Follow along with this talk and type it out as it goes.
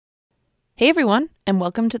Hey everyone, and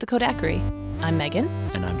welcome to the Kodakery. I'm Megan.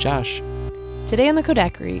 And I'm Josh. Today on the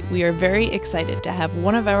Kodakery, we are very excited to have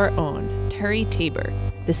one of our own, Terry Tabor,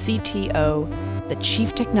 the CTO, the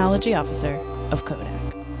Chief Technology Officer of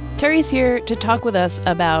Kodak. Terry's here to talk with us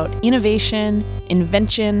about innovation,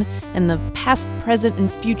 invention, and the past, present,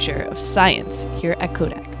 and future of science here at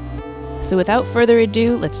Kodak. So without further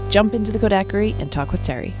ado, let's jump into the Kodakery and talk with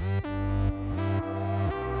Terry.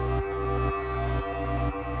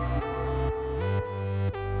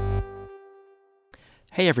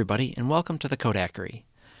 Hey everybody, and welcome to the Kodakery.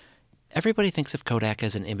 Everybody thinks of Kodak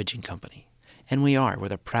as an imaging company, and we are,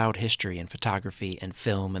 with a proud history in photography and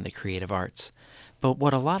film and the creative arts. But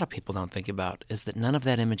what a lot of people don't think about is that none of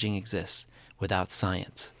that imaging exists without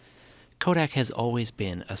science. Kodak has always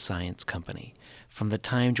been a science company. From the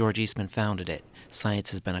time George Eastman founded it,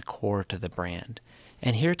 science has been a core to the brand.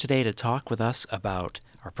 And here today to talk with us about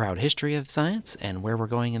our proud history of science and where we're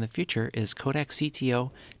going in the future is Kodak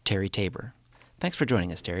CTO Terry Tabor. Thanks for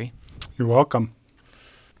joining us, Terry. You're welcome.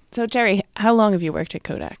 So Terry, how long have you worked at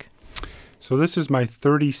Kodak? So this is my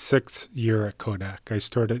 36th year at Kodak. I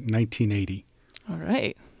started in 1980. All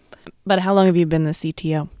right. But how long have you been the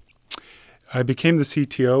CTO? I became the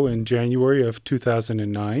CTO in January of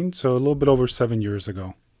 2009, so a little bit over 7 years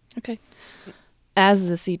ago. Okay. As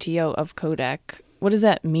the CTO of Kodak, what does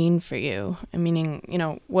that mean for you? I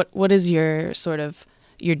meaning, what is your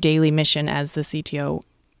your daily mission as the CTO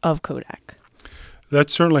of Kodak? That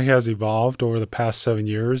certainly has evolved over the past 7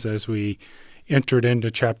 years as we entered into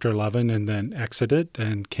Chapter 11 and then exited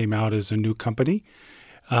and came out as a new company.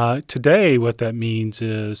 Today, what that means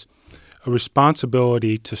is a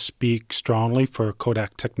responsibility to speak strongly for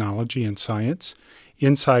Kodak technology and science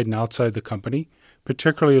inside and outside the company,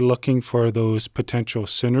 particularly looking for those potential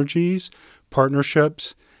synergies,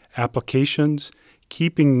 partnerships, applications,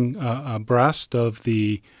 keeping abreast of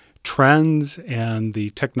the trends and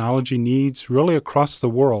the technology needs really across the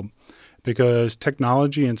world, because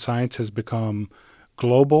technology and science has become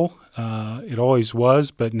global. It always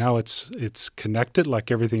was, but now it's connected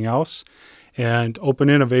like everything else. And open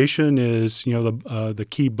innovation is the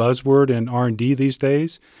key buzzword in R&D these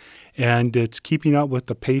days, and it's keeping up with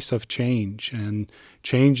the pace of change. And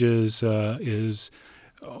change is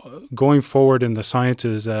going forward in the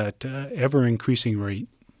sciences at ever increasing rate.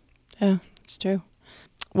 Yeah, it's true.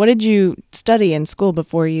 What did you study in school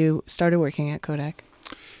before you started working at Kodak?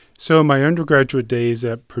 So my undergraduate days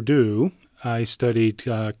at Purdue, I studied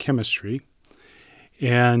chemistry,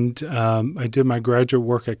 and I did my graduate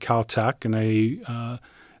work at Caltech, and I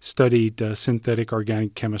studied synthetic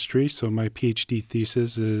organic chemistry. So my PhD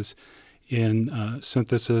thesis is in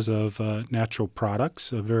synthesis of natural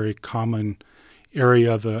products, a very common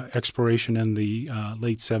area of exploration in the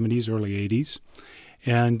late 70s, early 80s.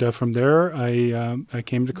 And from there, I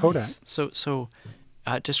came to Kodak. Nice. So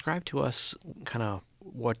describe to us kind of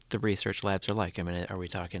what the research labs are like. I mean, are we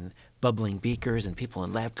talking bubbling beakers and people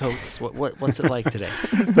in lab coats? What's it like today?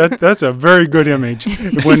 That's a very good image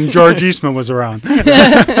when George Eastman was around.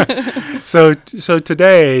 So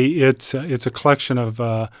today it's a collection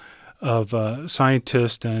of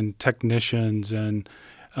scientists and technicians and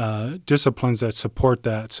disciplines that support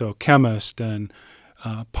that. So chemists and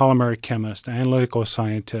polymeric chemist, analytical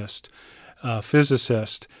scientist,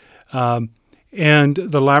 physicist. And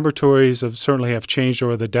the laboratories certainly have changed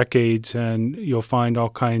over the decades, and you'll find all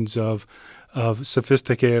kinds of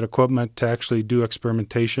sophisticated equipment to actually do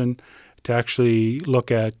experimentation, to actually look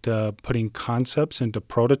at putting concepts into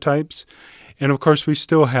prototypes. And, of course, we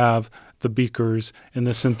still have the beakers and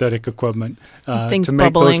the synthetic equipment to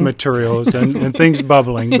make bubbling. Those materials and things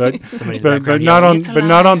bubbling, but not on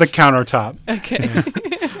the countertop. Okay.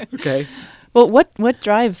 Yeah. Okay. Well, what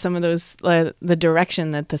drives some of those the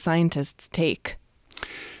direction that the scientists take?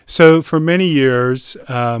 So for many years,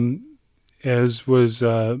 as was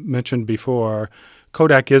mentioned before,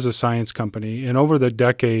 Kodak is a science company, and over the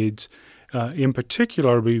decades, in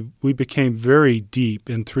particular, we became very deep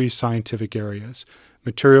in three scientific areas: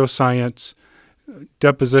 material science,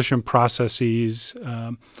 deposition processes,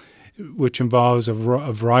 which involves a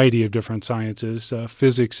variety of different sciences,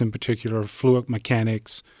 physics in particular, fluid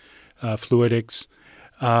mechanics, fluidics,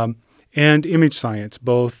 and image science,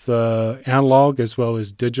 both analog as well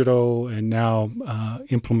as digital, and now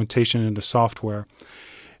implementation into software.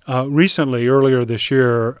 Recently, earlier this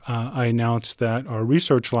year, I announced that our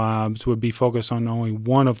research labs would be focused on only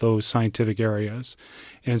one of those scientific areas.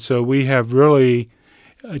 And so we have really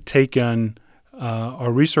taken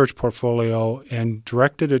our research portfolio and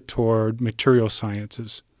directed it toward material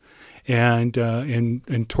sciences and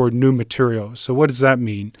toward new materials. So what does that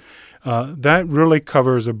mean? That really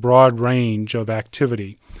covers a broad range of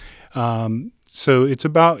activity. So it's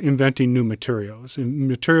about inventing new materials, and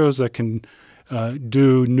materials that can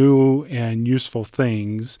do new and useful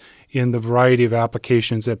things in the variety of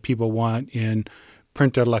applications that people want in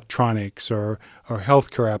printed electronics or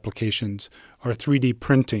healthcare applications or 3D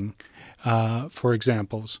printing, for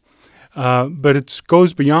examples. But it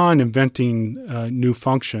goes beyond inventing new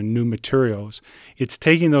function, new materials. It's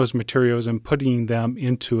taking those materials and putting them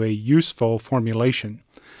into a useful formulation,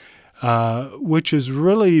 which has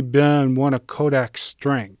really been one of Kodak's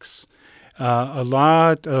strengths. A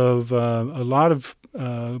lot of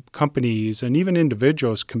companies and even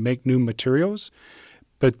individuals can make new materials,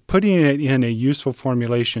 but putting it in a useful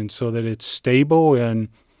formulation so that it's stable in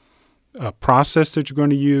a process that you're going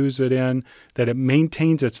to use it in, that it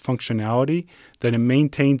maintains its functionality, that it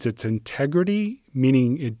maintains its integrity,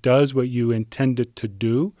 meaning it does what you intend it to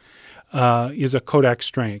do, is a Kodak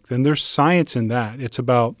strength. And there's science in that. It's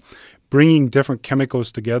about bringing different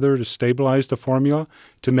chemicals together to stabilize the formula,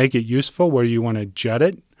 to make it useful, where you want to jet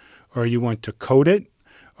it, or you want to coat it,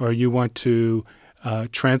 or you want to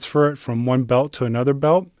transfer it from one belt to another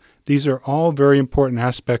belt. These are all very important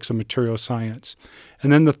aspects of material science.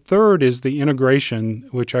 And then the third is the integration,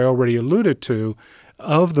 which I already alluded to,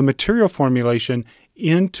 of the material formulation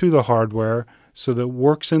into the hardware so that it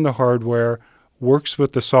works in the hardware, works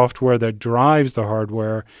with the software that drives the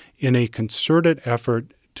hardware in a concerted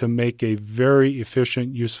effort to make a very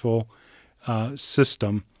efficient, useful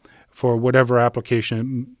system for whatever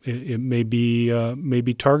application it may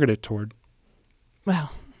be targeted toward.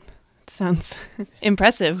 Wow. Sounds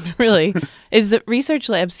impressive, really. Is the research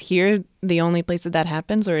labs here the only place that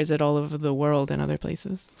happens, or is it all over the world and other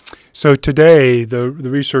places? So today, the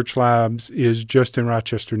research labs is just in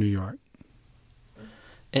Rochester, New York.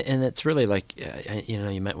 And it's really like,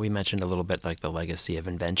 we mentioned a little bit like the legacy of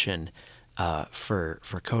invention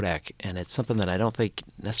for Kodak, and it's something that I don't think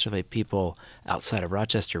necessarily people outside of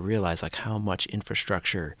Rochester realize, like how much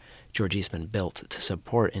infrastructure George Eastman built to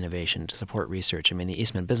support innovation, to support research. I mean, the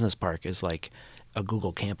Eastman Business Park is like a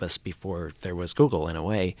Google campus before there was Google in a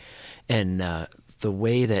way. And the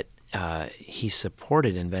way that he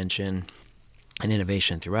supported invention and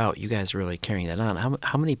innovation throughout, you guys are really carrying that on.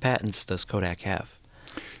 How many patents does Kodak have?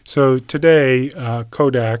 So today,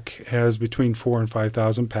 Kodak has between 4,000 and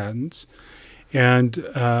 5,000 patents.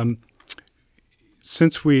 And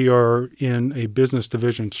since we are in a business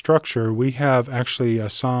division structure, we have actually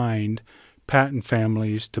assigned patent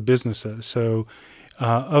families to businesses. So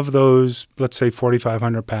of those, let's say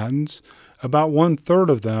 4,500 patents, about 1/3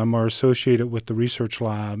 of them are associated with the research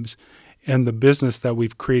labs and the business that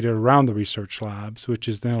we've created around the research labs, which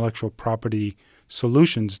is the Intellectual Property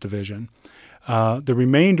Solutions Division. The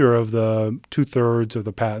remainder of the 2/3 of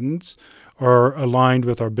the patents are aligned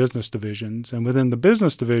with our business divisions. And within the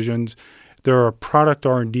business divisions, there are product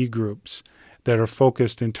R&D groups that are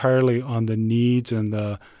focused entirely on the needs and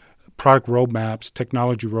the product roadmaps,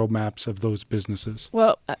 technology roadmaps of those businesses.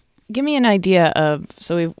 Well, give me an idea of,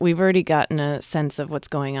 so we've already gotten a sense of what's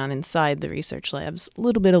going on inside the research labs. A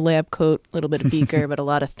little bit of lab coat, a little bit of beaker, but a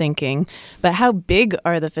lot of thinking. But how big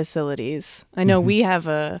are the facilities? I know we have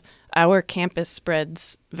our campus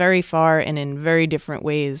spreads very far and in very different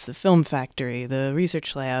ways. The film factory, the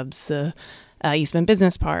research labs, the Eastman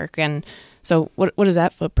Business Park. And so what does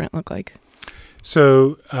that footprint look like?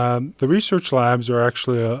 So the research labs are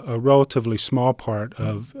actually a relatively small part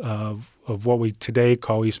of what we today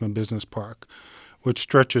call Eastman Business Park, which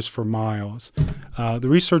stretches for miles. The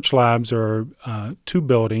research labs are 2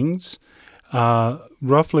 buildings,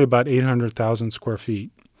 roughly about 800,000 square feet.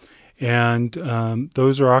 And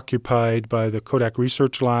those are occupied by the Kodak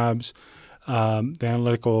Research Labs, the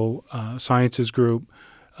Analytical Sciences Group,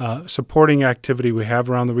 supporting activity we have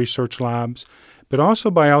around the research labs, but also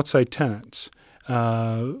by outside tenants.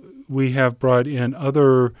 We have brought in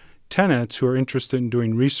other tenants who are interested in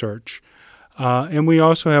doing research. And we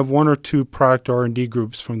also have 1 or 2 product R&D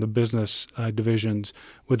groups from the business divisions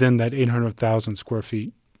within that 800,000 square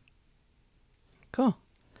feet. Cool.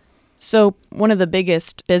 So one of the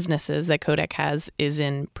biggest businesses that Kodak has is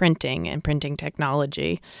in printing and printing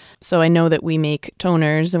technology. So I know that we make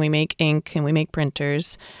toners and we make ink and we make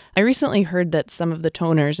printers. I recently heard that some of the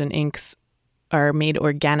toners and inks are made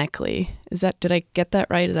organically. Did I get that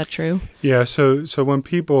right? Is that true? Yeah, so when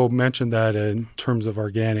people mention that in terms of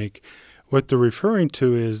organic, what they're referring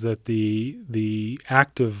to is that the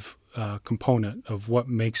active component of what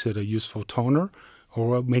makes it a useful toner or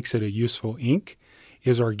what makes it a useful ink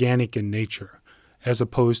is organic in nature as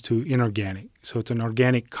opposed to inorganic. So it's an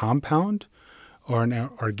organic compound or an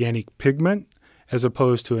organic pigment as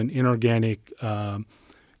opposed to an inorganic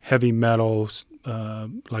heavy metals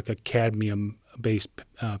like a cadmium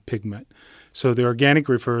pigment. So the organic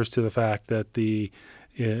refers to the fact that the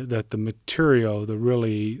material,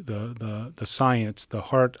 the science, the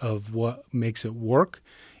heart of what makes it work,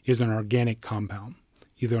 is an organic compound,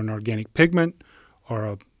 either an organic pigment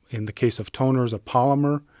or, in the case of toners, a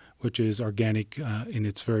polymer, which is organic in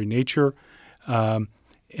its very nature.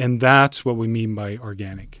 And that's what we mean by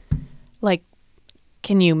organic. Like,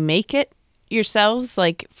 can you make it yourselves,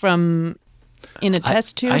 like from in a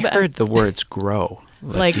test tube? I heard the words grow.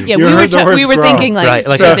 Like You we heard the words we were grow. thinking like, Right,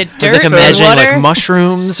 like is it I was dirt like or imagining water? like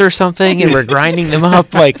mushrooms or something, and we're grinding them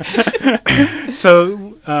up. Like,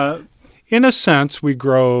 So, in a sense, we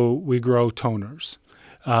grow toners.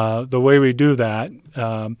 The way we do that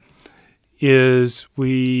is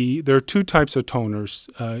there are two types of toners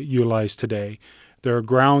utilized today. There are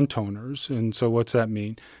ground toners, and so what's that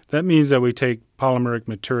mean? That means that we take polymeric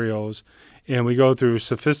materials and we go through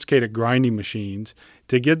sophisticated grinding machines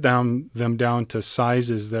to get them down to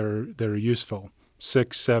sizes that are useful,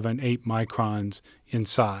 6, 7, 8 microns in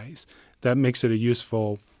size. That makes it a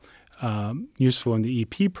useful in the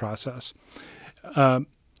EP process.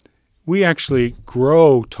 We actually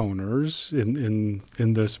grow toners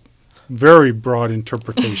in this very broad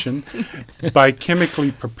interpretation by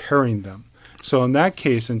chemically preparing them. So in that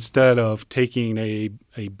case, instead of taking a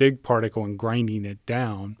big particle and grinding it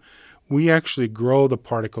down, we actually grow the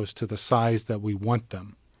particles to the size that we want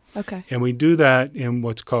them. Okay. And we do that in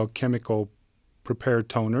what's called chemical prepared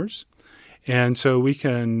toners. And so we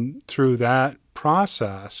can, through that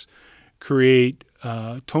process, create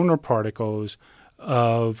toner particles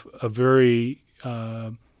of a very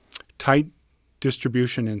tight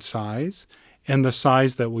distribution in size and the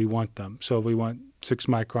size that we want them. So if we want 6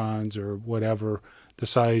 microns or whatever the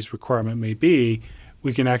size requirement may be,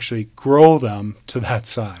 we can actually grow them to that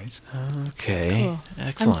size. okay, Cool.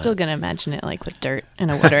 excellent. I'm still gonna imagine it like with dirt in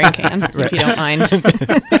a watering can, if you don't mind.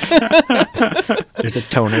 There's a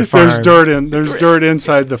toner farm. There's dirt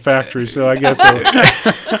inside the factory, so I guess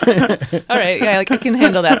All right, yeah, like I can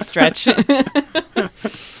handle that stretch.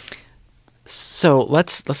 So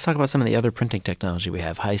let's talk about some of the other printing technology we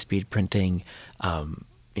have. High-speed printing,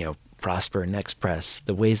 Prosper, NextPress,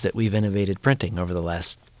 the ways that we've innovated printing over the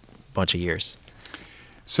last bunch of years.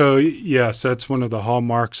 So yes, that's one of the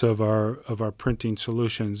hallmarks of our printing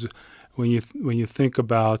solutions. When you think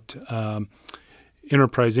about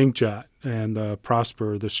Enterprise Inkjet and the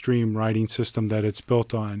Prosper, the stream writing system that it's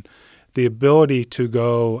built on, the ability to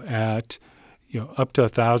go at up to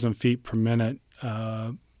 1,000 feet per minute,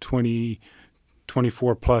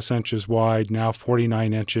 24 plus inches wide, now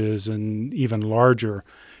 49 inches, and even larger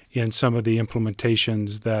in some of the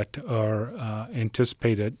implementations that are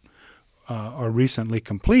anticipated or recently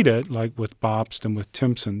completed, like with Bobst and with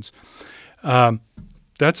Timpson's.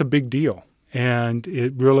 That's a big deal. And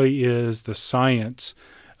it really is the science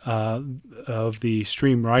of the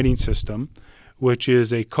stream writing system, which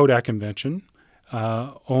is a Kodak invention,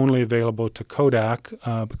 only available to Kodak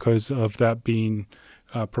because of that being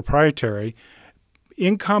proprietary,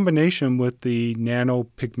 in combination with the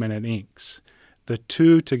nano-pigmented inks. The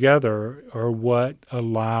two together are what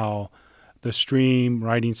allow the stream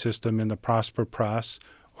writing system in the Prosper Press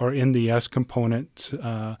or in the S component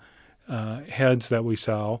heads that we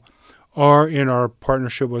sell, or in our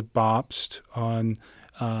partnership with Bobst on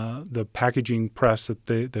the packaging press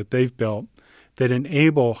that they've built, that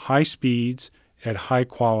enable high speeds at high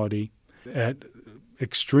quality at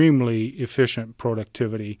extremely efficient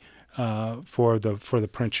productivity for the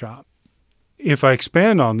print shop. If I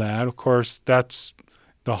expand on that, of course, that's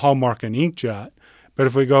the hallmark in inkjet. But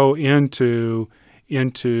if we go into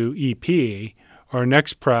EP, our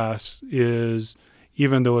NextPress is,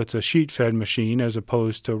 even though it's a sheet-fed machine as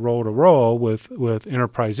opposed to roll-to-roll with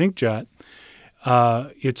Enterprise Inkjet,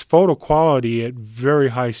 it's photo quality at very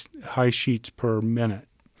high sheets per minute.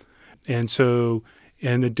 And so,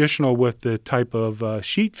 in additional with the type of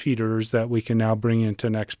sheet feeders that we can now bring into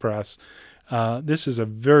NextPress, this is a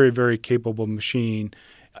very, very capable machine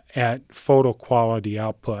at photo quality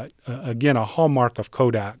output. Again, a hallmark of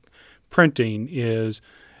Kodak printing is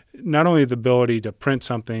not only the ability to print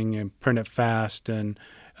something and print it fast and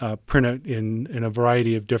print it in a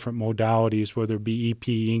variety of different modalities, whether it be EP,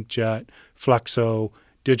 inkjet, flexo,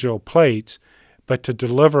 digital plates, but to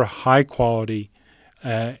deliver high quality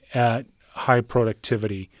at high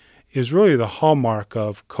productivity is really the hallmark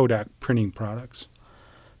of Kodak printing products.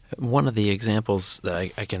 One of the examples that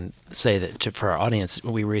I can say that for our audience,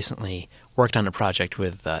 we recently worked on a project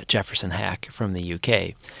with Jefferson Hack from the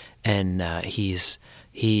UK, and he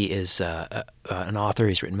is an author.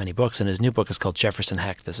 He's written many books, and his new book is called Jefferson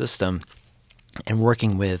Hack the System. And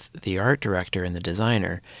working with the art director and the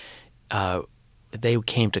designer, they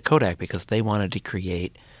came to Kodak because they wanted to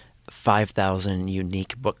create 5,000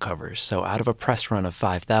 unique book covers. So out of a press run of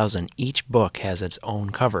 5,000, each book has its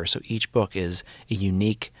own cover. So each book is a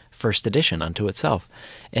unique first edition unto itself.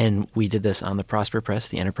 And we did this on the Prosper Press,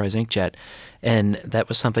 the Enterprise Inkjet. And that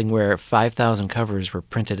was something where 5,000 covers were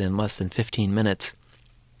printed in less than 15 minutes.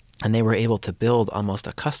 And they were able to build almost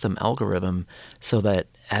a custom algorithm so that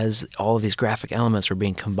as all of these graphic elements were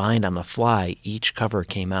being combined on the fly, each cover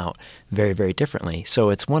came out very, very differently.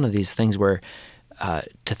 So it's one of these things where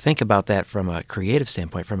to think about that from a creative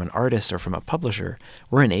standpoint, from an artist or from a publisher,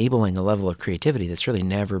 we're enabling a level of creativity that's really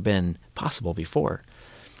never been possible before.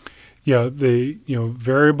 Yeah, the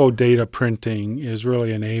variable data printing is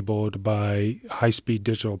really enabled by high-speed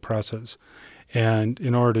digital presses, and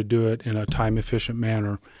in order to do it in a time-efficient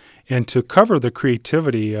manner, and to cover the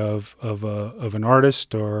creativity of an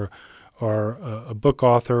artist or a book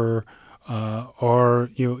author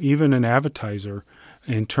or even an advertiser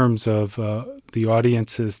in terms of the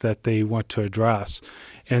audiences that they want to address.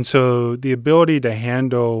 And so the ability to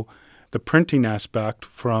handle the printing aspect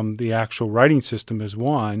from the actual writing system is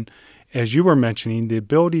one. As you were mentioning, the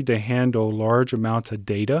ability to handle large amounts of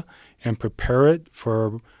data and prepare it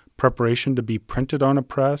for preparation to be printed on a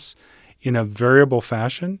press in a variable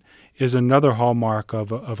fashion is another hallmark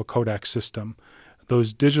of a Kodak system.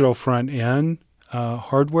 Those digital front-end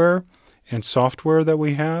hardware and software that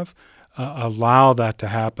we have allow that to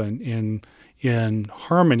happen in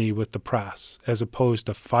harmony with the press as opposed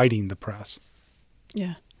to fighting the press.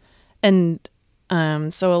 Yeah. And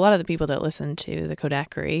so a lot of the people that listen to the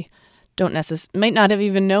Kodakery might not have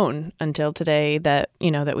even known until today that,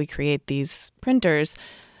 that we create these printers.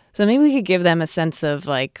 So maybe we could give them a sense of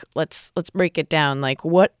let's break it down.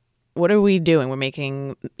 What are we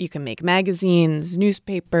doing? You can make magazines,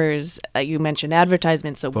 newspapers, you mentioned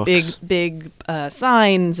advertisements, so books. big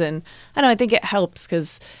signs. And I think it helps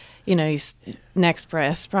because, Next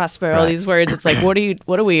Press, Prosper, all these words. It's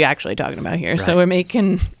what are we actually talking about here? Right. So we're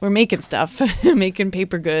making stuff, making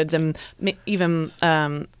paper goods and even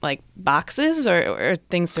boxes or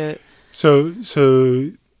things to. So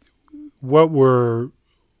what we're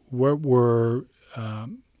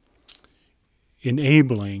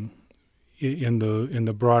enabling in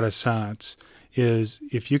the broadest sense is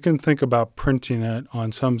if you can think about printing it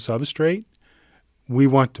on some substrate, we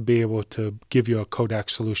want to be able to give you a Kodak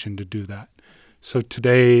solution to do that. So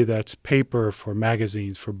today that's paper for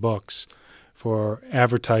magazines, for books, for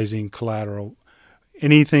advertising collateral,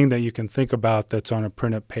 anything that you can think about that's on a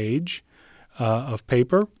printed page of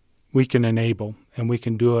paper, we can enable, and we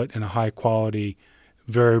can do it in a high-quality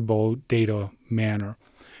variable data manner.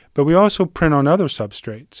 But we also print on other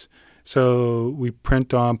substrates. So we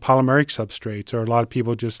print on polymeric substrates, or a lot of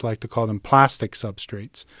people just like to call them plastic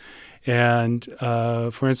substrates. And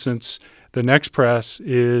for instance, the Next Press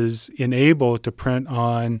is enabled to print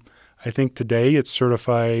on, I think today it's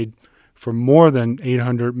certified for more than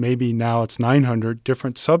 800, maybe now it's 900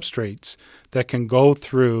 different substrates that can go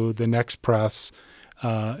through the Next Press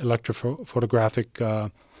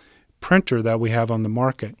electrophotographic printer that we have on the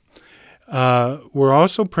market. We're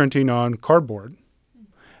also printing on cardboard.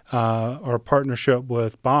 Our partnership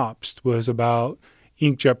with Bobst was about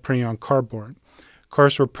inkjet printing on cardboard. Of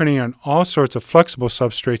course, we're printing on all sorts of flexible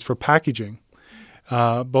substrates for packaging,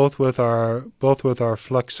 both with our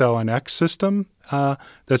FlexCell and X system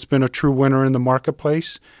that's been a true winner in the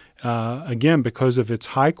marketplace, again, because of its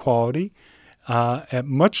high quality at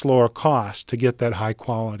much lower cost to get that high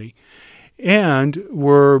quality. And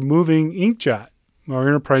we're moving inkjet, our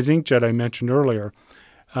enterprise inkjet I mentioned earlier,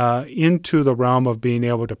 into the realm of being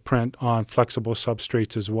able to print on flexible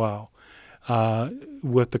substrates as well.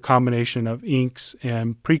 With the combination of inks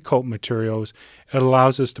and pre-coat materials, it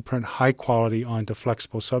allows us to print high quality onto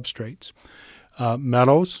flexible substrates,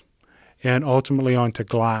 metals, and ultimately onto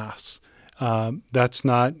glass. That's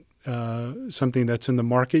not something that's in the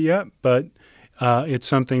market yet, but it's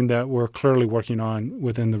something that we're clearly working on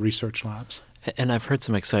within the research labs. And I've heard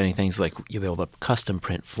some exciting things like you'll be able to custom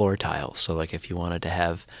print floor tiles. So if you wanted to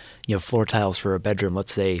have, floor tiles for a bedroom,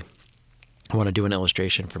 let's say I want to do an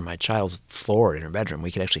illustration for my child's floor in her bedroom,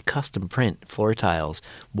 we could actually custom print floor tiles,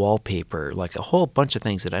 wallpaper, a whole bunch of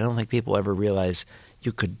things that I don't think people ever realize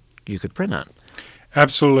you could print on.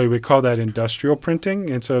 Absolutely. We call that industrial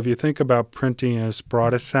printing. And so if you think about printing in its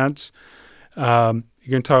broadest sense, you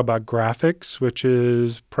can talk about graphics, which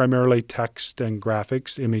is primarily text and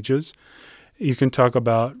graphics, images. You can talk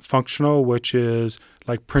about functional, which is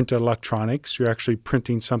like printed electronics. You're actually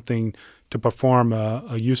printing something to perform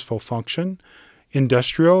a useful function.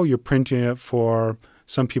 Industrial, you're printing it for,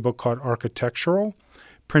 some people call it architectural.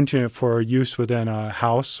 printing it for use within a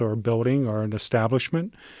house or a building or an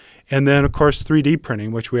establishment. And then, of course, 3D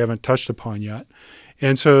printing, which we haven't touched upon yet.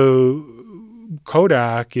 And so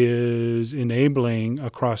Kodak is enabling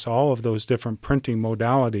across all of those different printing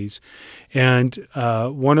modalities. And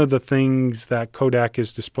one of the things that Kodak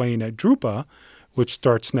is displaying at Drupa, which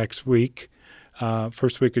starts next week,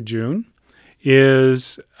 first week of June,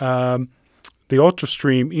 is the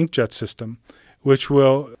UltraStream inkjet system, which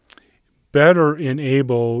will better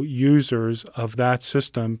enable users of that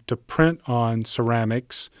system to print on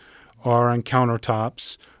ceramics or on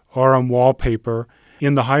countertops or on wallpaper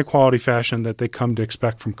in the high-quality fashion that they come to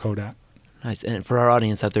expect from Kodak. Nice. And for our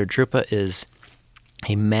audience out there, Drupa is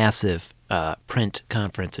a massive print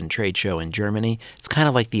conference and trade show in Germany. It's kind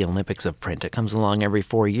of like the Olympics of print. It comes along every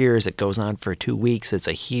 4 years. It goes on for 2 weeks. It's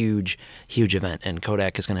a huge, huge event, and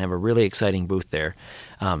Kodak is going to have a really exciting booth there.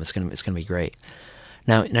 It's going to be great.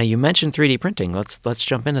 Now you mentioned 3D printing. Let's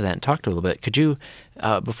jump into that and talk a little bit. Could you,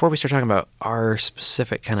 before we start talking about our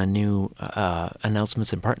specific kind of new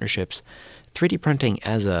announcements and partnerships, 3D printing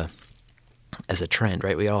as a trend,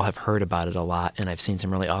 right? We all have heard about it a lot, and I've seen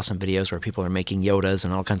some really awesome videos where people are making Yodas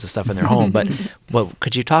and all kinds of stuff in their home. But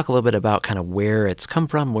could you talk a little bit about kind of where it's come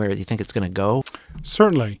from, where you think it's going to go?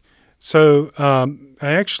 Certainly. So I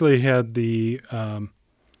actually had the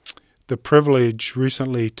privilege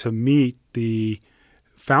recently to meet the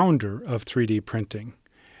founder of 3D printing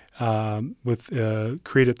with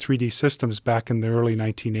created 3D Systems back in the early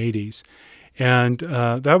 1980s. And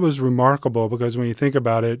that was remarkable because when you think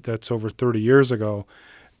about it, that's over 30 years ago.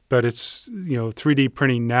 But it's, 3D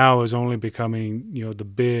printing now is only becoming, the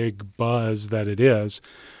big buzz that it is,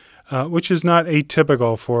 which is not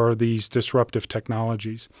atypical for these disruptive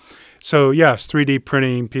technologies. So yes, 3D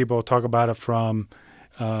printing, people talk about it from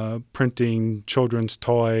printing children's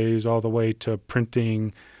toys all the way to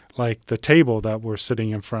printing like the table that we're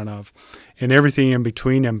sitting in front of, and everything in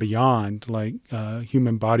between and beyond, like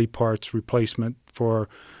human body parts replacement for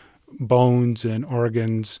bones and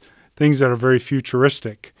organs, things that are very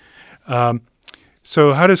futuristic.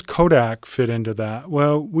 So how does Kodak fit into that?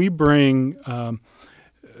 Well, we bring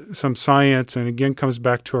some science, and again comes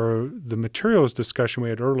back to the materials discussion we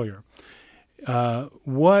had earlier.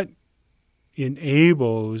 What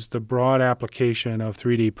enables the broad application of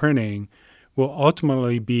 3D printing will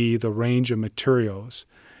ultimately be the range of materials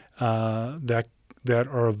that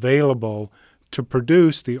are available to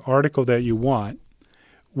produce the article that you want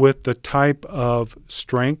with the type of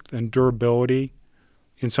strength and durability,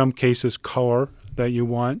 in some cases color, that you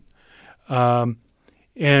want.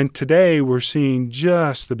 And today we're seeing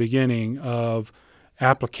just the beginning of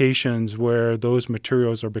applications where those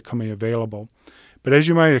materials are becoming available. But as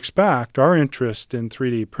you might expect, our interest in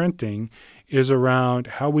 3D printing is around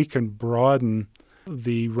how we can broaden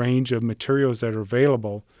the range of materials that are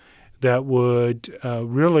available that would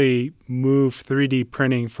really move 3D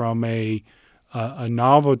printing from a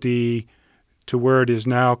novelty to where it is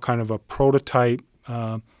now kind of a prototype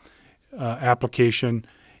application,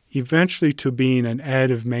 eventually to being an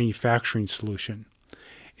additive manufacturing solution.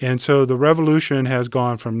 And so the revolution has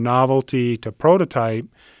gone from novelty to prototype.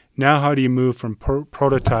 Now how do you move from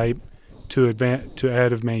prototype to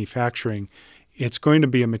additive manufacturing? It's going to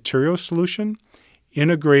be a material solution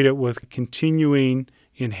integrated with continuing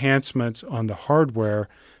enhancements on the hardware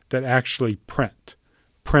that actually print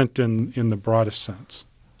in the broadest sense.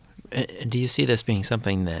 And do you see this being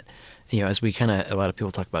something that, as we a lot of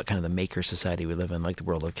people talk about kind of the maker society we live in, like the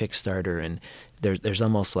world of Kickstarter, and there's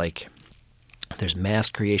almost like there's mass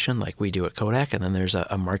creation like we do at Kodak, and then there's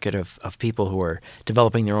a market of people who are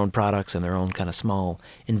developing their own products and their own kind of small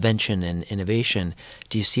invention and innovation.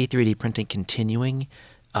 Do you see 3D printing continuing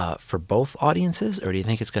for both audiences, or do you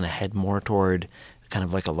think it's going to head more toward kind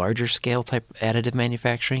of like a larger scale type additive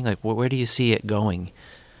manufacturing? Like where do you see it going?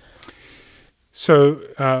 So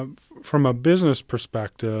from a business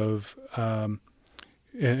perspective, and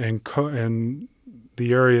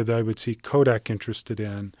the area that I would see Kodak interested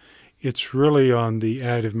in, it's really on the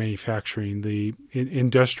additive manufacturing, the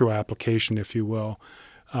industrial application, if you will,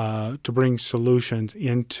 to bring solutions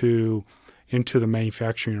into the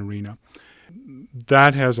manufacturing arena.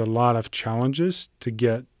 That has a lot of challenges to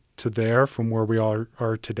get to there from where we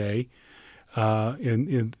are today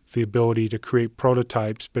in the ability to create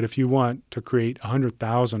prototypes. But if you want to create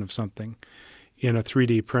 100,000 of something in a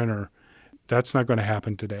 3D printer, that's not going to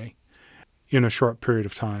happen today in a short period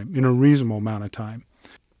of time, in a reasonable amount of time.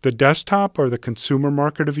 The desktop, or the consumer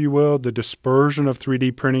market, if you will, the dispersion of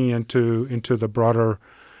 3D printing into the broader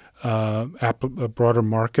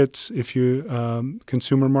markets,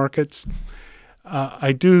 consumer markets,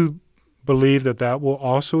 I do believe that will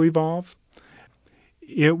also evolve.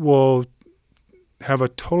 it will have a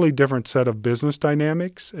totally different set of business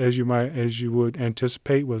dynamics as you would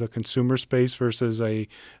anticipate with a consumer space versus a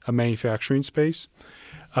manufacturing space.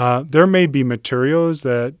 There may be materials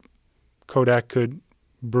that Kodak could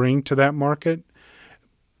bring to that market,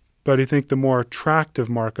 but I think the more attractive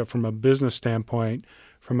market from a business standpoint,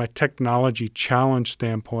 from a technology challenge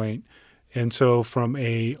standpoint, and so from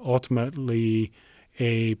ultimately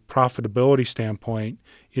a profitability standpoint,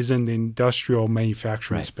 is in the industrial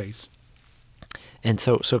manufacturing space. And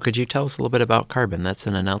so could you tell us a little bit about Carbon? That's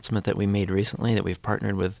an announcement that we made recently that we've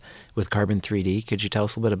partnered with Carbon 3D. Could you tell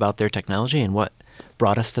us a little bit about their technology and what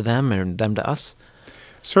brought us to them and them to us?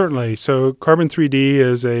 Certainly. So Carbon 3D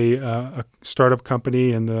is a startup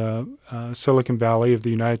company in the Silicon Valley of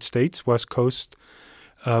the United States, West Coast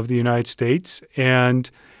of the United States.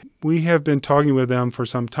 And we have been talking with them for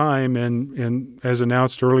some time and as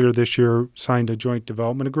announced earlier this year, signed a joint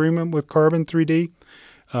development agreement with Carbon 3D,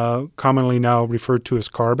 commonly now referred to as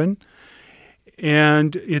Carbon.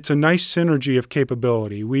 And it's a nice synergy of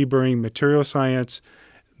capability. We bring material science.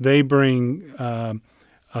 They bring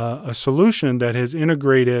a solution that has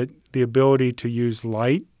integrated the ability to use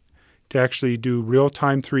light to actually do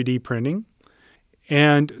real-time 3D printing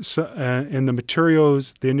and the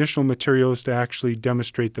materials, the initial materials to actually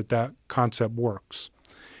demonstrate that concept works.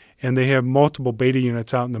 And they have multiple beta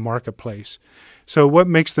units out in the marketplace. So what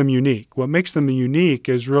makes them unique? What makes them unique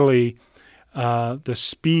is really the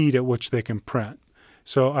speed at which they can print.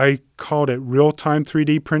 So I called it real-time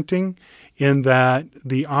 3D printing in that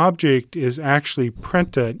the object is actually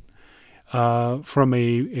printed from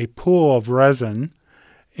a pool of resin,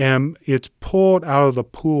 and it's pulled out of the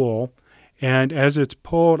pool, and as it's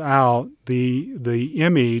pulled out, the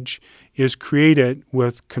image is created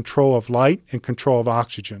with control of light and control of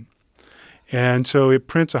oxygen. And so it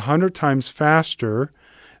prints 100 times faster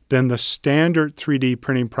than the standard 3D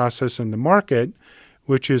printing process in the market,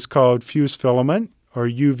 which is called fused filament or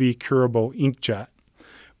UV curable inkjet.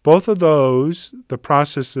 Both of those, the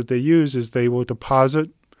process that they use is they will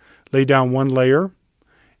lay down one layer,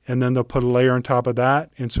 and then they'll put a layer on top of that.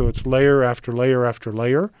 And so it's layer after layer after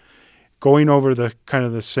layer, going over the kind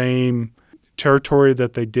of the same territory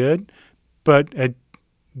that they did, but at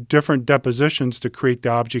different depositions to create the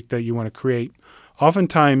object that you want to create.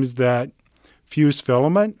 Oftentimes that fused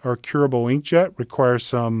filament or curable inkjet requires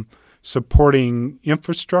some supporting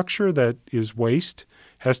infrastructure that is waste,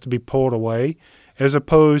 has to be pulled away, as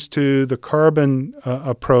opposed to the Carbon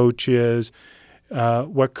approach is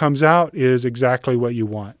what comes out is exactly what you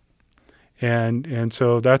want. And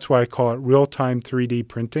so that's why I call it real-time 3D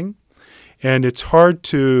printing. And it's hard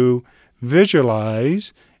to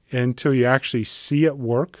visualize until you actually see it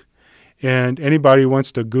work. And anybody who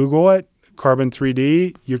wants to Google it, Carbon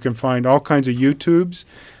 3D, you can find all kinds of YouTubes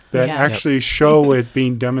that actually show it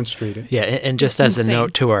being demonstrated. Yeah, and just as a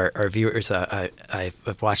note to our viewers,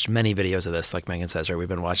 I've watched many videos of this, like Megan says, right? We've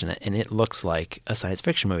been watching it, and it looks like a science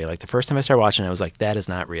fiction movie. Like the first time I started watching it, I was like, that is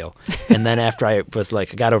not real. And then after I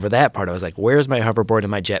got over that part, I was like, where's my hoverboard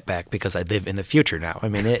and my jetpack? Because I live in the future now. I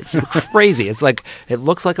mean, it's crazy. It's like, it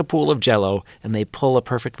looks like a pool of Jell-O, and they pull a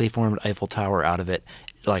perfectly formed Eiffel Tower out of it,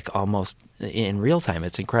 like almost in real time.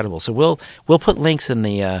 It's incredible. So we'll put links in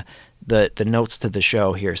the notes to the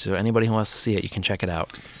show here, so anybody who wants to see it, you can check it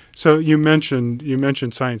out. So you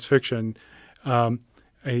mentioned science fiction. I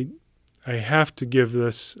have to give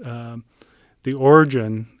this the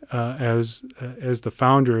origin as the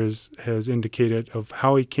founder has indicated of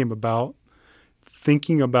how he came about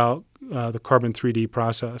thinking about the Carbon 3D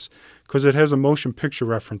process, because it has a motion picture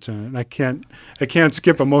reference in it, and I can't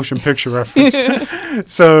skip a motion picture reference.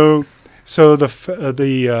 So the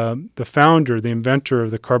founder, the inventor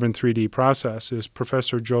of the Carbon 3D process is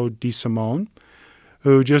Professor Joe DeSimone,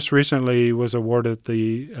 who just recently was awarded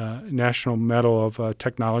the National Medal of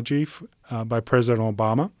Technology by President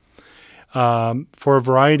Obama for a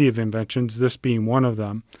variety of inventions, this being one of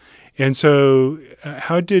them. And so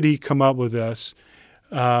how did he come up with this?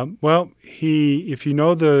 Well, if you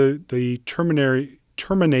know the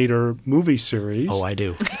Terminator movie series. Oh, I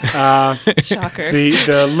do. Shocker.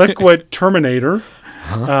 The liquid Terminator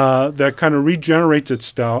that kind of regenerates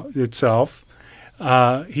itself.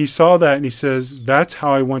 He saw that and he says, that's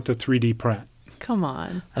how I want to 3D print. Come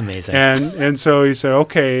on. Amazing. And so he said,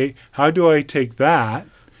 okay, how do I take that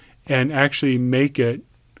and actually make it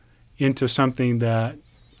into something that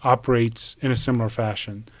operates in a similar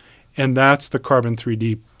fashion? And that's the Carbon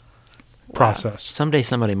 3D process. Someday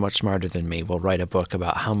somebody much smarter than me will write a book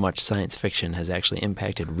about how much science fiction has actually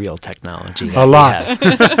impacted real technology. A lot.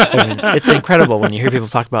 I mean, it's incredible when you hear people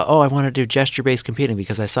talk about, I want to do gesture-based computing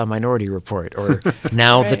because I saw Minority Report, or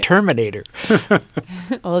now The Terminator.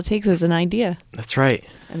 All it takes is an idea. That's right.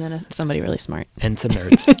 And then somebody really smart. And some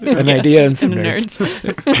nerds. An idea and some nerds.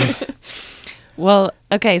 Well,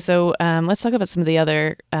 okay, so let's talk about some of the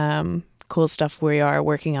other cool stuff we are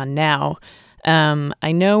working on now.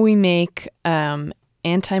 I know we make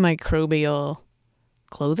antimicrobial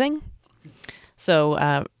clothing.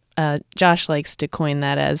 So Josh likes to coin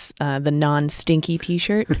that as the non-stinky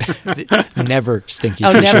T-shirt. Never stinky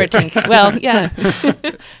T-shirt. T-shirt. Never stinky. Well, yeah.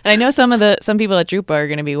 And I know some people at Drupa are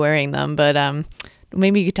going to be wearing them, but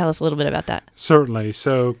maybe you could tell us a little bit about that. Certainly.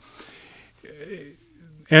 So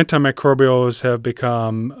antimicrobials have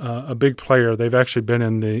become a big player. They've actually been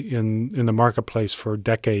in the marketplace for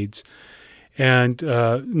decades. And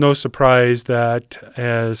no surprise that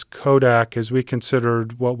as Kodak, as we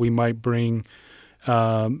considered what we might bring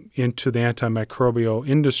into the antimicrobial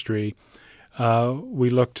industry, we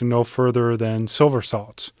looked to no further than silver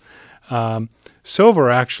salts. Silver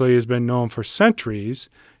actually has been known for centuries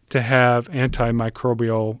to have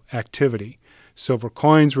antimicrobial activity. Silver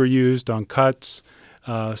coins were used on cuts.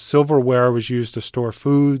 Silverware was used to store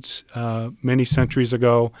foods many centuries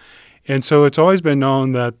ago. And so it's always been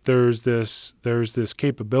known that there's this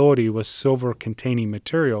capability with silver-containing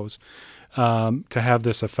materials to have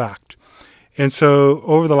this effect. And so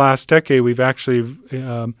over the last decade, we've actually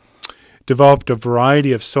developed a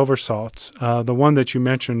variety of silver salts. The one that you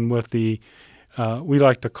mentioned with we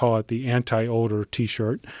like to call it the anti-odor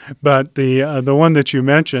T-shirt, but the one that you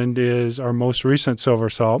mentioned is our most recent silver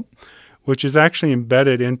salt, which is actually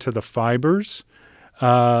embedded into the fibers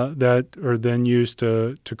that are then used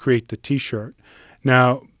to create the T-shirt.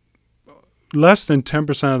 Now, less than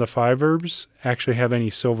 10% of the fibers actually have any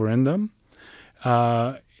silver in them,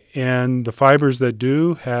 and the fibers that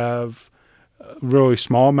do have really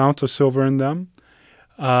small amounts of silver in them.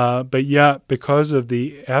 But yet, because of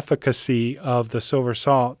the efficacy of the silver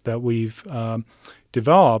salt that we've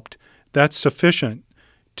developed, that's sufficient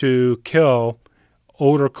to kill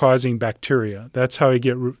odor-causing bacteria. That's how you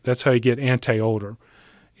get anti-odor.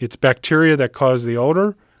 It's bacteria that cause the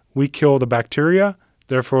odor. We kill the bacteria,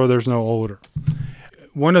 therefore there's no odor.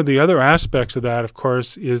 One of the other aspects of that, of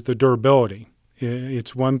course, is the durability.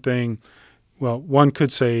 It's one thing, well, one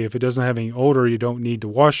could say if it doesn't have any odor, you don't need to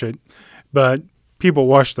wash it, but people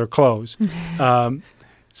wash their clothes.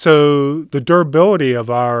 So the durability of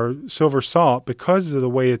our silver salt, because of the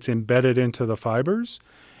way it's embedded into the fibers,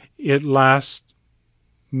 it lasts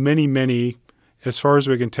many, as far as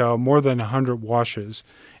we can tell, more than 100 washes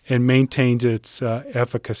and maintains its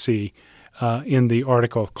efficacy in the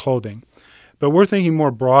article of clothing. But we're thinking more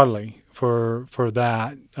broadly for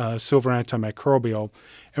that silver antimicrobial.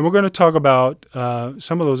 And we're going to talk about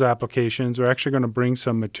some of those applications. We're actually going to bring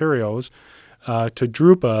some materials to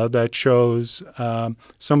Drupa that shows some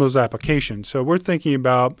of those applications. So we're thinking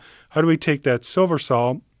about how do we take that silver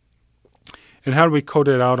salt and how do we coat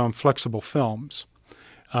it out on flexible films?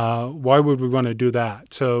 Why would we want to do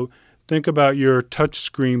that? So think about your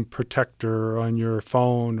touchscreen protector on your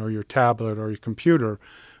phone or your tablet or your computer.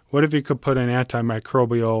 What if you could put an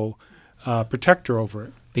antimicrobial protector over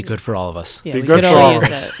it? Be good for all of us. Yeah, Be we good could for all all use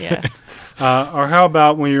of us. that. Yeah. Or how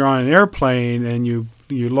about when you're on an airplane and you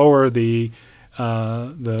lower the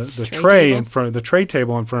tray in front of the tray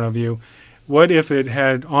table in front of you? What if it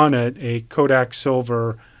had on it a Kodak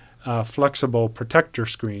silver flexible protector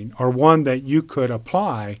screen, or one that you could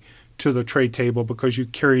apply to the tray table because you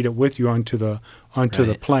carried it with you onto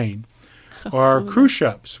the plane? Or cruise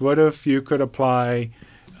ships. What if you could apply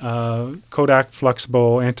Kodak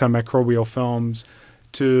flexible antimicrobial films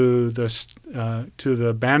to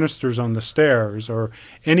the banisters on the stairs, or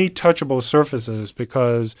any touchable surfaces,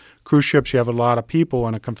 because cruise ships, you have a lot of people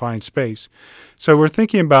in a confined space. So we're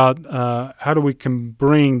thinking about how we can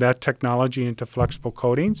bring that technology into flexible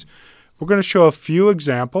coatings. We're going to show a few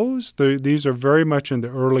examples. These are very much in the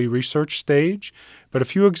early research stage, but a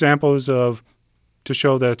few examples to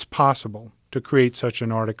show that it's possible to create such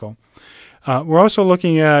an article. We're also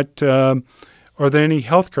looking at are there any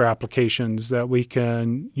healthcare applications that we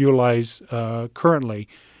can utilize currently?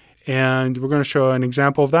 And we're going to show an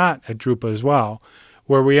example of that at Drupa as well,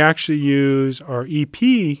 where we actually use our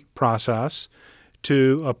EP process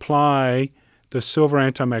to apply the silver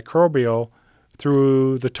antimicrobial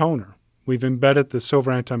through the toner. We've embedded the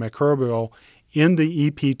silver antimicrobial in the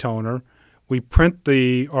EP toner. We print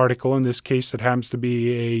the article. In this case, it happens to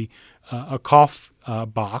be a cough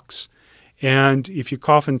box. And if you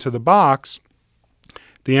cough into the box,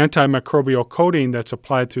 the antimicrobial coating that's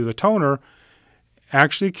applied through the toner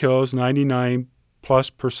actually kills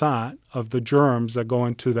 99+% of the germs that go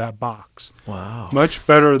into that box. Wow. Much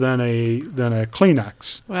better than a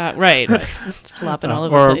Kleenex. Wow, right. It's flopping all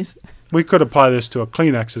over the place. We could apply this to a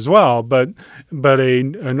Kleenex as well, but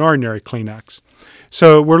an ordinary Kleenex.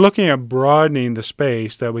 So we're looking at broadening the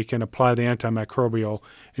space that we can apply the antimicrobial.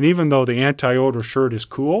 And even though the anti-odor shirt is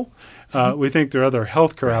cool, we think there are other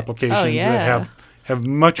healthcare applications that have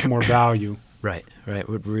much more value. Right.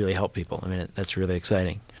 Would really help people. I mean, that's really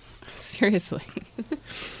exciting. Seriously.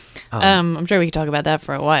 I'm sure we could talk about that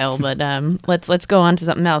for a while, but let's go on to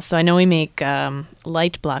something else. So I know we make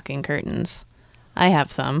light blocking curtains. I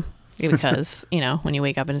have some because, when you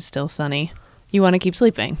wake up and it's still sunny, you want to keep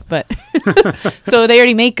sleeping. But so they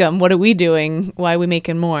already make them. What are we doing? Why are we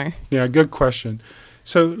making more? Yeah, good question.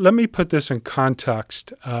 So let me put this in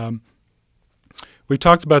context. We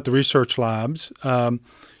talked about the research labs.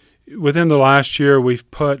 Within the last year, we've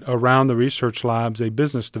put around the research labs a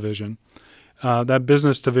business division. That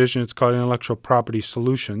business division is called Intellectual Property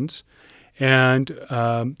Solutions. And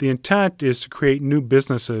the intent is to create new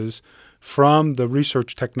businesses from the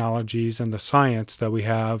research technologies and the science that we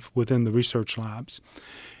have within the research labs.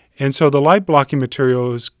 And so the light blocking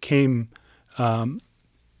materials came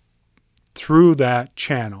through that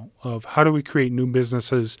channel of how do we create new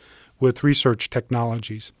businesses with research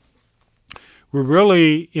technologies. We're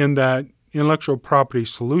really in that intellectual property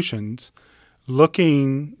solutions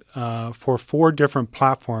looking for 4 different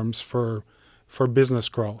platforms for business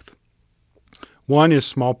growth. One is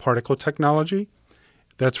small particle technology.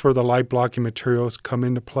 That's where the light blocking materials come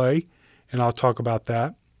into play, and I'll talk about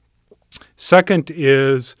that. Second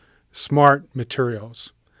is smart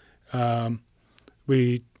materials.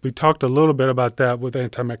 We talked a little bit about that with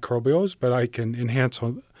antimicrobials, but I can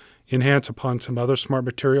enhance upon some other smart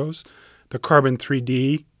materials. The carbon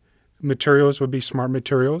 3D materials would be smart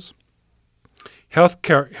materials.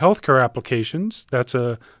 Healthcare applications, that's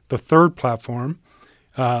the third platform.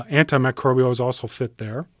 Antimicrobials also fit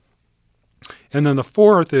there. And then the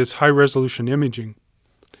fourth is high-resolution imaging.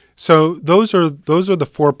 So those are the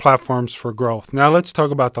 4 platforms for growth. Now let's talk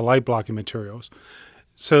about the light blocking materials.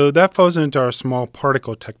 So that falls into our small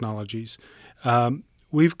particle technologies.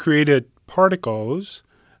 We've created particles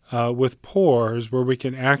with pores where we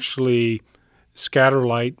can actually scatter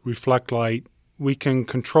light, reflect light. We can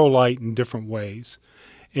control light in different ways.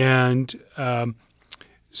 And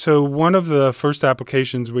so one of the first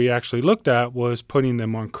applications we actually looked at was putting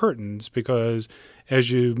them on curtains because, as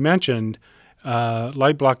you mentioned,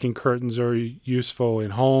 light blocking curtains are useful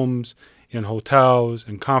in homes, in hotels,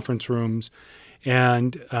 in conference rooms.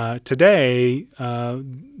 And today,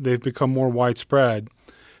 they've become more widespread.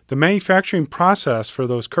 The manufacturing process for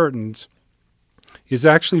those curtains is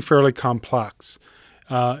actually fairly complex.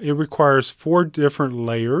 It requires 4 different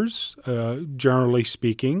layers, generally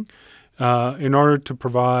speaking, in order to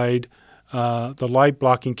provide the light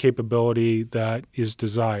blocking capability that is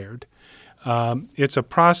desired. It's a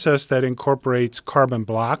process that incorporates carbon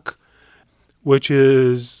black, which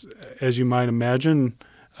is, as you might imagine,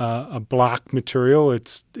 a black material.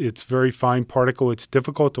 It's very fine particle. It's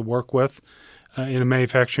difficult to work with in a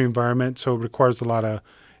manufacturing environment, so it requires a lot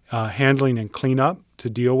of handling and cleanup to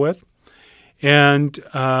deal with. And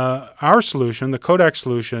our solution, the Kodak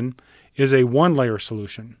solution, is a 1-layer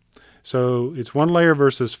solution. So it's 1 layer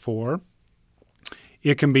versus 4.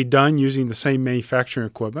 It can be done using the same manufacturing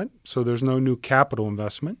equipment, so there's no new capital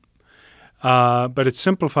investment. But it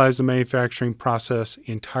simplifies the manufacturing process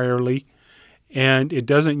entirely, and it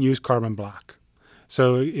doesn't use carbon black.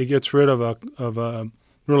 So it gets rid of a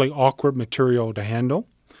really awkward material to handle,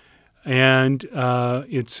 and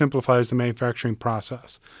it simplifies the manufacturing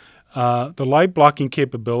process. The light blocking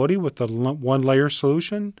capability with the 1-layer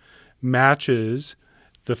solution matches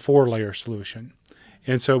the 4-layer solution.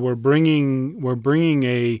 And so we're bringing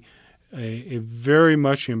a very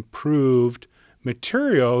much improved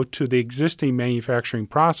material to the existing manufacturing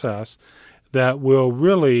process that will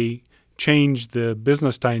really change the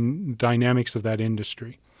business dynamics of that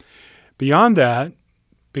industry. Beyond that,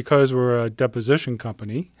 because we're a deposition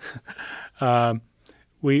company,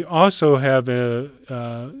 we also have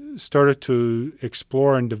started to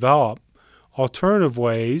explore and develop alternative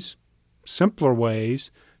ways, simpler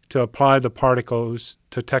ways, to apply the particles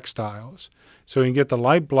to textiles. So you can get the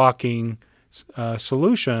light blocking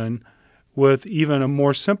solution with even a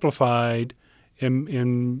more simplified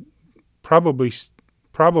and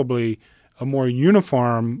probably a more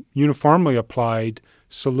uniformly applied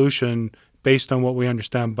solution based on what we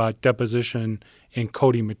understand about deposition and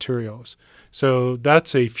coating materials. So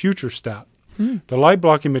that's a future step. The light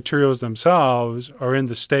blocking materials themselves are in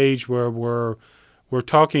the stage where we're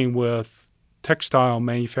talking with textile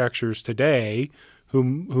manufacturers today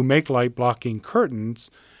who make light blocking curtains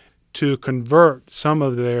to convert some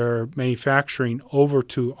of their manufacturing over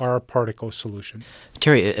to our particle solution.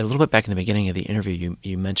 Terry, a little bit back in the beginning of the interview,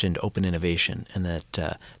 you mentioned open innovation and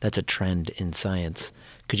that that's a trend in science.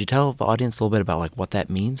 Could you tell the audience a little bit about like what that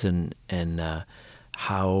means and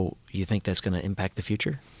how you think that's going to impact the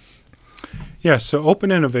future? Yes, so open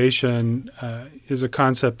innovation is a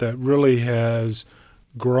concept that really has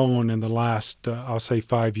grown in the last, I'll say,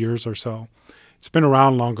 5 years or so. It's been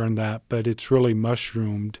around longer than that, but it's really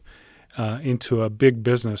mushroomed into a big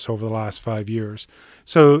business over the last 5 years.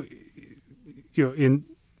 So,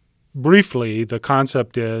 briefly, the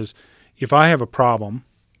concept is if I have a problem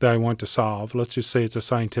that I want to solve, let's just say it's a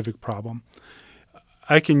scientific problem,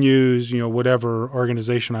 I can use, whatever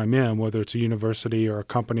organization I'm in, whether it's a university or a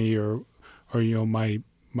company or my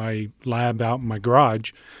lab out in my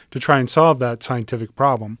garage, to try and solve that scientific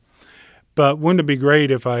problem. But wouldn't it be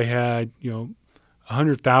great if I had,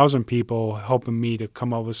 100,000 people helping me to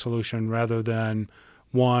come up with a solution rather than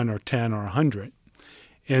 1 or 10 or 100?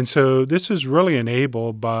 And so this is really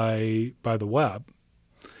enabled by the web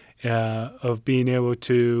of being able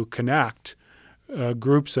to connect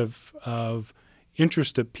groups of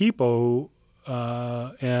interested people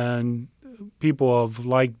and people of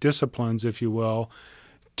like disciplines, if you will,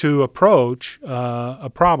 to approach a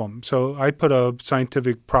problem. So I put a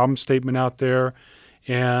scientific problem statement out there,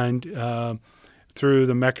 and through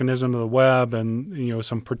the mechanism of the web and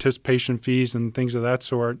some participation fees and things of that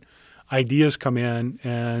sort, ideas come in,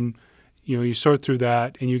 and you sort through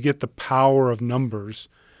that, and you get the power of numbers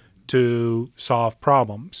to solve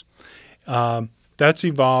problems. That's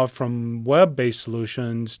evolved from web-based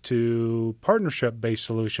solutions to partnership-based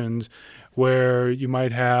solutions, where you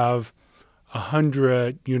might have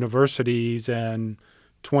 100 universities and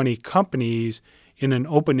 20 companies in an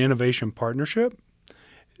open innovation partnership,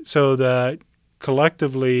 so that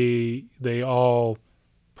collectively they all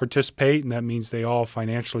participate, and that means they all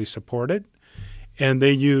financially support it, and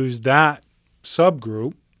they use that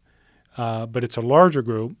subgroup, but it's a larger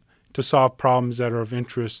group, to solve problems that are of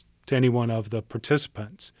interest to any one of the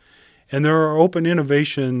participants. And there are open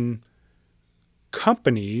innovation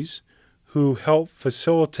companies who help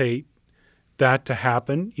facilitate that to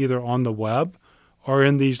happen either on the web or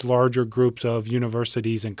in these larger groups of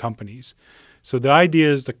universities and companies. So the idea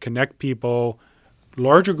is to connect people,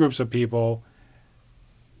 larger groups of people,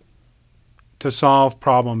 to solve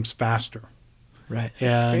problems faster. Right.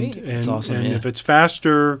 That's great. That's awesome. And if it's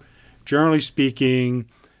faster, generally speaking,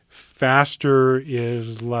 faster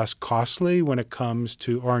is less costly when it comes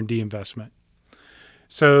to R&D investment.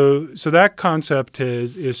 So that concept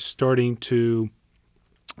is starting to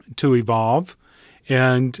evolve,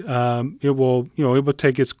 and it will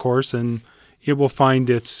take its course, and it will find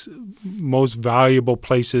its most valuable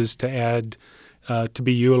places to add to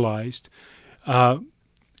be utilized.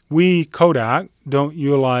 We, Kodak, don't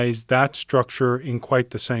utilize that structure in quite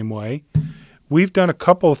the same way. We've done a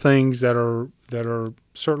couple of things that are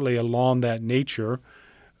certainly along that nature.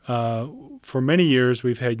 For many years,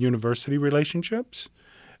 we've had university relationships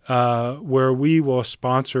where we will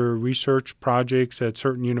sponsor research projects at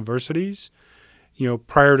certain universities.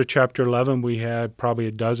 Prior to Chapter 11, we had probably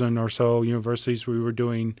a dozen or so universities we were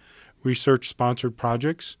doing research-sponsored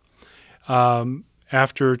projects.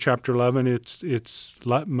 After Chapter 11, it's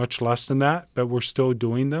much less than that, but we're still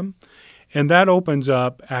doing them. And that opens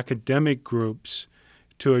up academic groups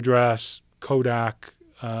to address Kodak,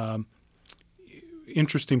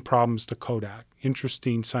 interesting problems to Kodak,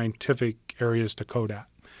 interesting scientific areas to Kodak.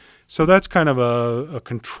 So that's kind of a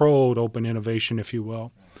controlled open innovation, if you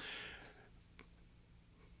will.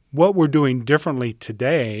 What we're doing differently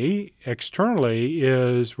today externally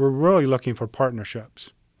is we're really looking for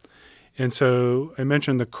partnerships. And so I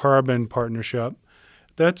mentioned the carbon partnership.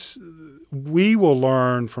 We will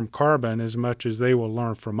learn from carbon as much as they will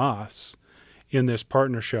learn from us in this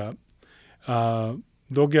partnership.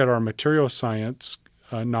 They'll get our material science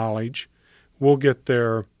knowledge. We'll get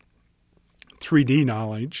their 3D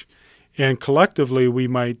knowledge. And collectively, we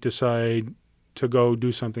might decide to go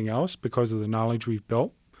do something else because of the knowledge we've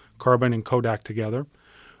built, Carbon and Kodak together.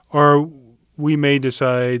 Or we may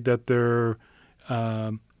decide that there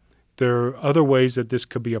are other ways that this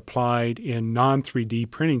could be applied in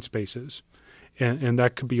non-3D printing spaces. And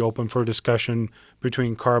that could be open for discussion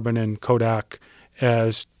between Carbon and Kodak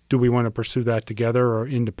as do we want to pursue that together or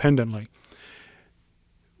independently.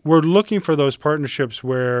 We're looking for those partnerships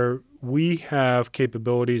where we have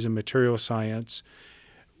capabilities in material science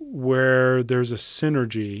where there's a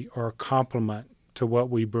synergy or a complement to what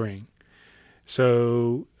we bring.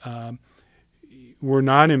 So we're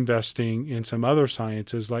not investing in some other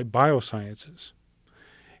sciences like biosciences.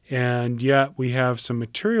 And yet we have some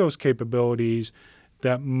materials capabilities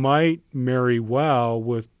that might marry well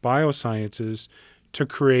with biosciences to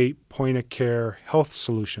create point-of-care health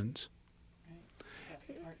solutions.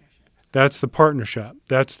 That's the partnership.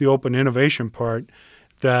 That's the open innovation part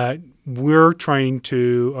that we're trying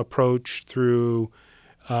to approach through,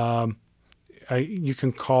 you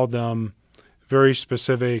can call them very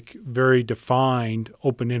specific, very defined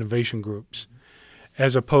open innovation groups,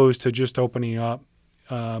 as opposed to just opening up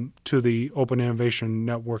to the open innovation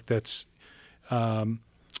network that's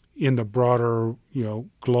in the broader,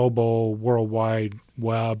 global, worldwide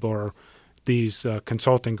web or these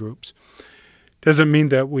consulting groups. Doesn't mean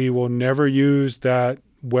that we will never use that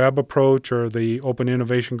web approach or the open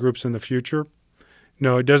innovation groups in the future.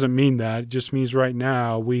 No, it doesn't mean that. It just means right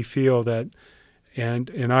now we feel that,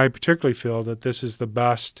 and I particularly feel that this is the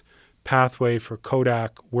best pathway for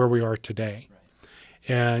Kodak where we are today. Right.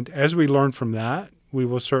 And as we learn from that, we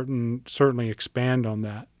will certainly expand on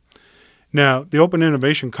that. Now, the open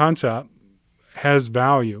innovation concept has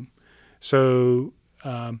value. So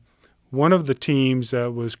one of the teams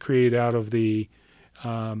that was created out of the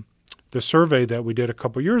survey that we did a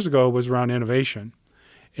couple years ago was around innovation.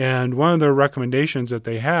 And one of the recommendations that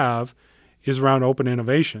they have is around open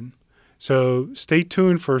innovation. So stay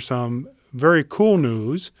tuned for some very cool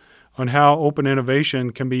news on how open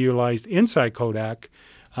innovation can be utilized inside Kodak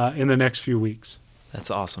in the next few weeks. That's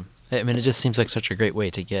awesome. I mean, it just seems like such a great way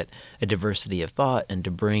to get a diversity of thought and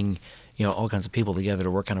to bring, all kinds of people together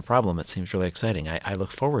to work on a problem. It seems really exciting. I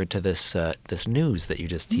look forward to this news that you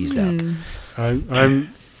just teased out.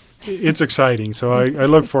 It's exciting, so I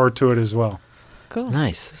look forward to it as well. Cool.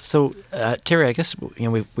 Nice. So, Terry, I guess we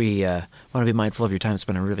want to be mindful of your time. It's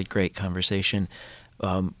been a really great conversation.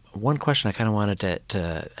 One question I kind of wanted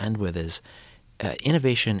to end with is,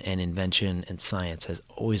 innovation and invention and science has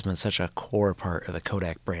always been such a core part of the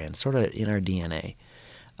Kodak brand, sort of in our DNA.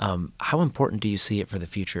 How important do you see it for the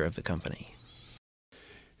future of the company?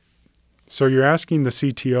 So you're asking the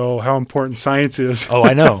CTO how important science is. Oh,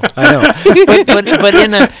 I know. but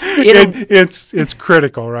it's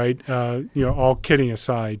critical, right? All kidding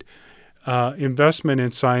aside, investment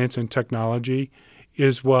in science and technology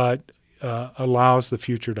is what allows the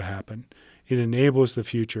future to happen. It enables the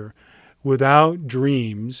future. Without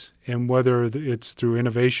dreams, and whether it's through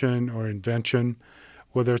innovation or invention,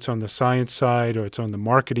 whether it's on the science side or it's on the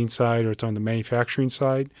marketing side or it's on the manufacturing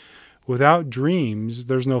side, without dreams,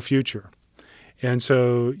 there's no future. And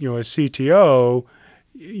so, as CTO,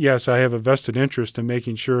 yes, I have a vested interest in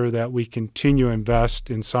making sure that we continue to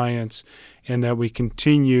invest in science and that we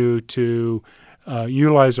continue to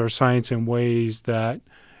utilize our science in ways that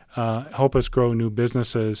help us grow new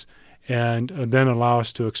businesses and then allow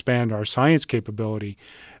us to expand our science capability.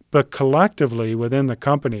 But collectively within the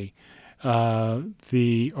company, our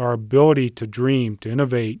ability to dream, to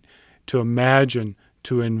innovate, to imagine,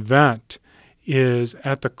 to invent is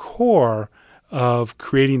at the core of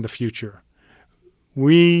creating the future.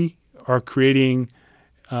 We are creating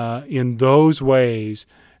in those ways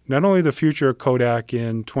not only the future of Kodak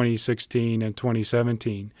in 2016 and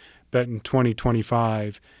 2017, but in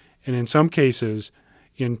 2025, and in some cases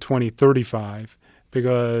in 2035,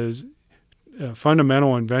 because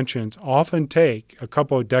fundamental inventions often take a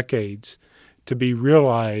couple of decades to be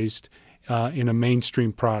realized in a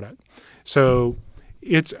mainstream product. So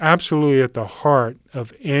it's absolutely at the heart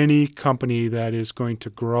of any company that is going to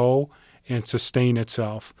grow and sustain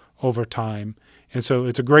itself over time. And so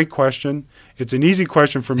it's a great question. It's an easy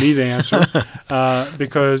question for me to answer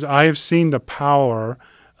because I have seen the power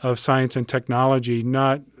of science and technology,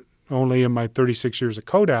 not only in my 36 years at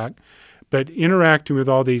Kodak, but interacting with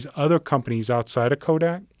all these other companies outside of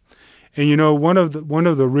Kodak. And one of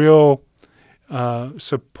the real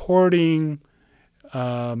supporting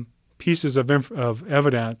pieces of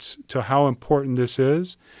evidence to how important this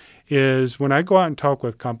is when I go out and talk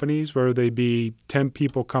with companies, whether they be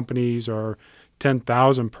 10-people companies or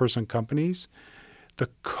 10,000-person companies, the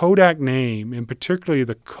Kodak name, and particularly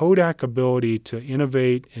the Kodak ability to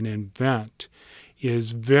innovate and invent,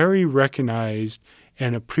 is very recognized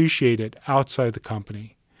and appreciated outside the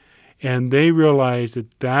company. And they realize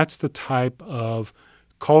that that's the type of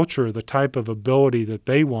culture, the type of ability that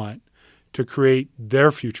they want to create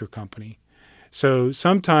their future company. So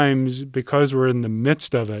sometimes, because we're in the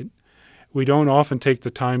midst of it, we don't often take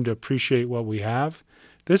the time to appreciate what we have.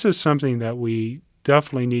 This is something that we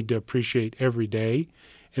definitely need to appreciate every day,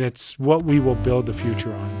 and it's what we will build the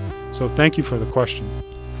future on. So thank you for the question.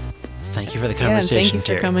 Thank you for the Yeah, and conversation, thank you for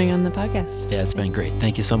Terry. coming on the podcast. Yeah, it's been great.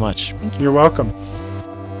 Thank you so much. You're welcome.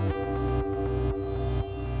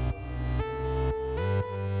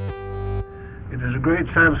 It is a great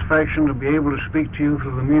satisfaction to be able to speak to you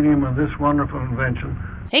through the medium of this wonderful invention.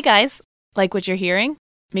 Hey guys, like what you're hearing?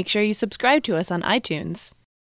 Make sure you subscribe to us on iTunes.